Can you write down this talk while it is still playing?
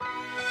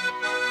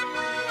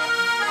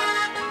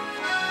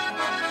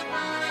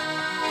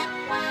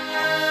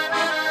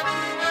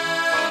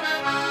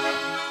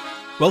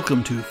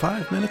Welcome to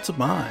 5 Minutes of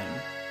Mime,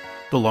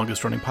 the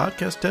longest-running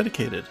podcast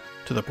dedicated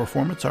to the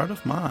performance art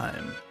of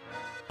mime.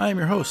 I am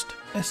your host,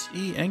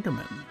 S.E.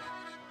 Angerman.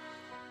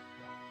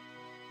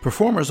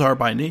 Performers are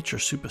by nature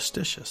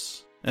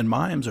superstitious, and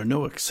mimes are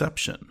no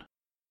exception.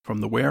 From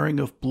the wearing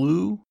of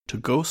blue to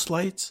ghost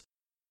lights,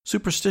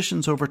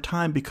 superstitions over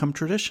time become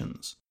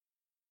traditions.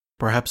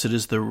 Perhaps it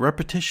is the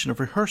repetition of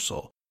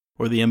rehearsal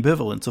or the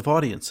ambivalence of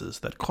audiences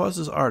that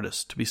causes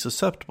artists to be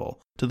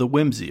susceptible to the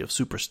whimsy of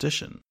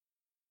superstition.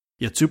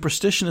 Yet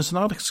superstition is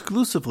not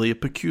exclusively a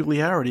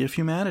peculiarity of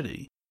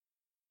humanity.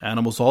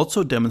 Animals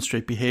also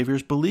demonstrate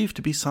behaviors believed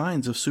to be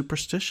signs of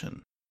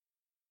superstition.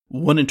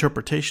 One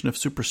interpretation of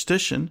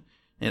superstition,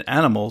 in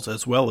animals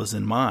as well as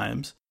in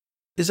mimes,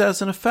 is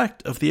as an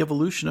effect of the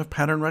evolution of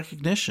pattern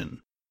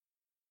recognition.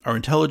 Our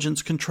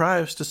intelligence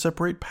contrives to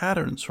separate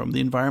patterns from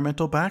the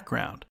environmental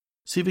background,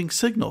 receiving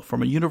signal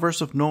from a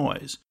universe of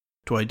noise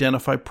to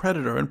identify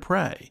predator and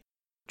prey,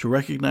 to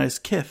recognize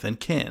kith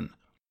and kin,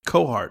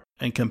 cohort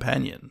and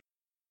companion.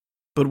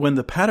 But when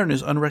the pattern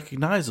is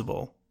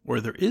unrecognizable,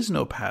 or there is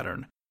no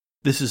pattern,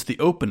 this is the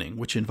opening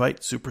which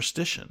invites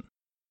superstition.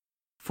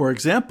 For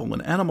example,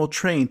 an animal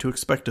trained to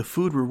expect a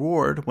food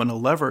reward when a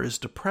lever is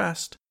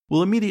depressed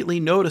will immediately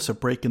notice a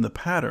break in the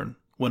pattern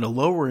when a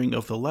lowering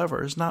of the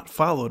lever is not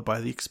followed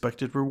by the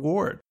expected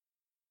reward.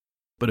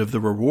 But if the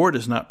reward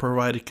is not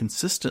provided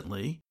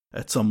consistently,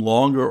 at some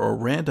longer or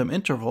random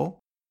interval,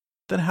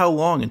 then how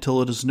long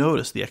until it is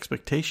noticed the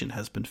expectation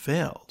has been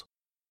failed?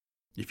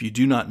 If you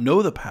do not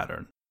know the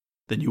pattern,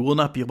 then you will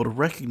not be able to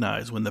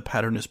recognize when the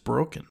pattern is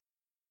broken.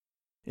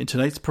 In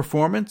tonight's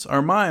performance,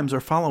 our mimes are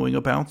following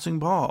a bouncing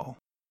ball.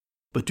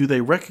 But do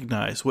they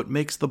recognize what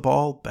makes the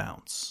ball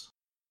bounce?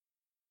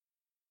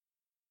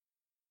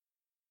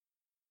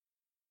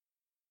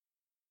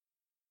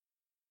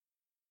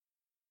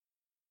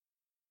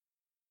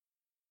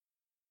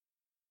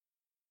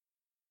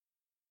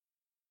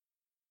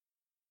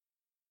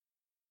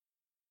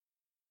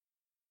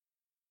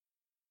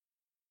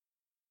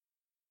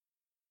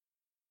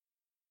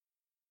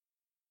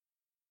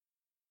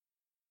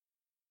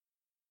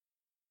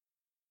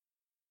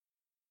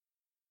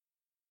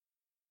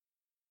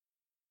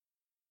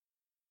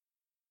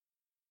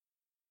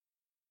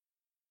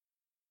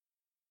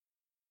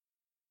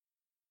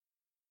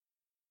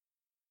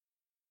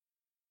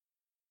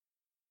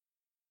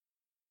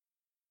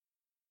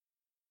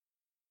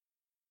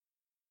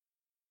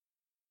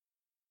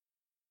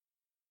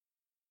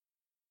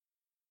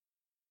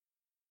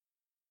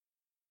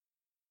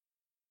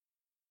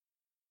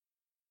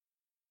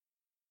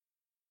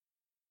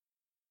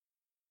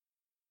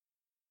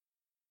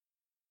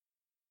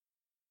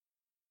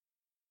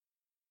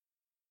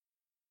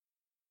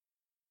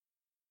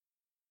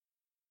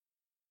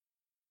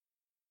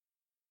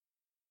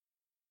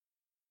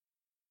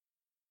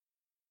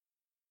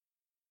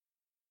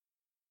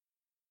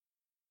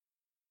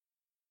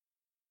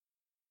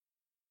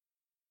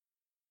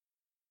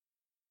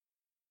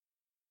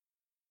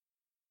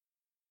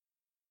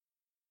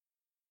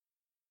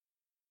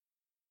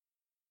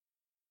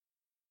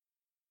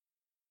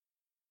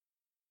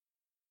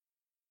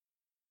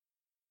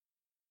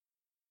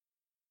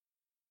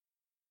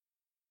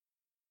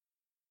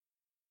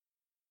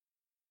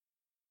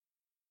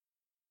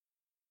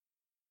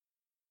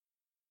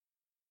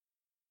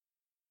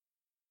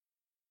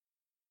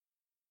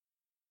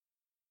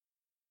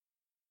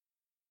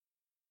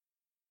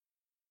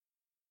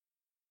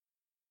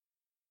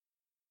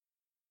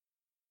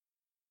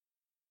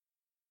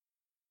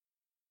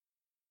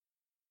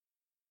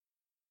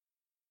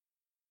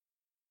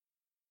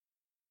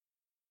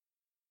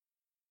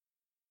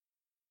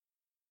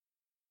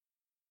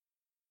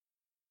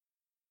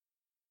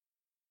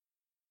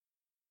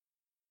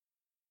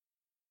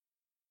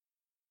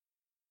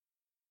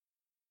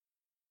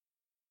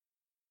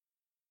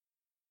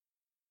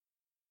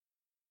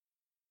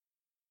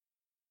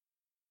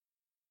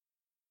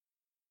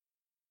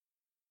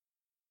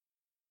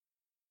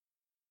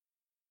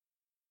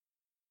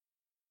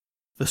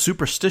 The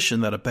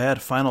superstition that a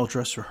bad final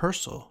dress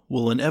rehearsal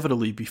will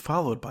inevitably be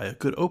followed by a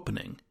good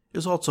opening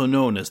is also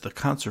known as the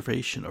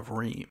conservation of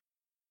rhyme.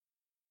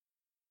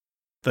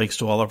 Thanks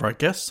to all of our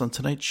guests on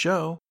tonight's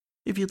show.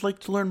 If you'd like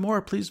to learn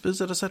more, please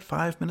visit us at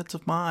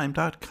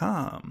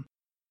 5minutesofmime.com.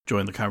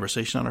 Join the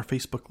conversation on our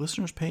Facebook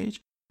listeners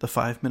page, the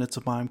 5 Minutes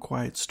of Mime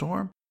Quiet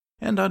Storm,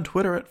 and on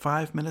Twitter at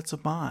 5 Minutes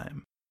of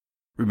Mime.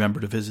 Remember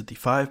to visit the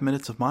 5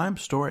 Minutes of Mime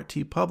store at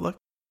TeePublic.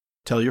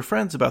 Tell your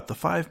friends about the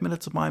 5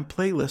 Minutes of Mime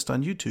playlist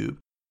on YouTube,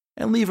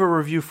 and leave a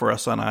review for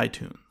us on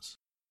iTunes.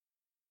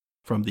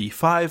 From the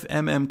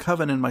 5MM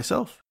Coven and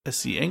myself,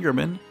 S.C.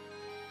 Angerman,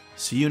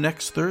 see you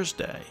next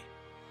Thursday.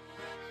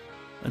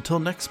 Until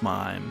next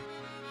mime,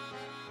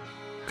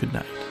 good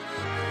night.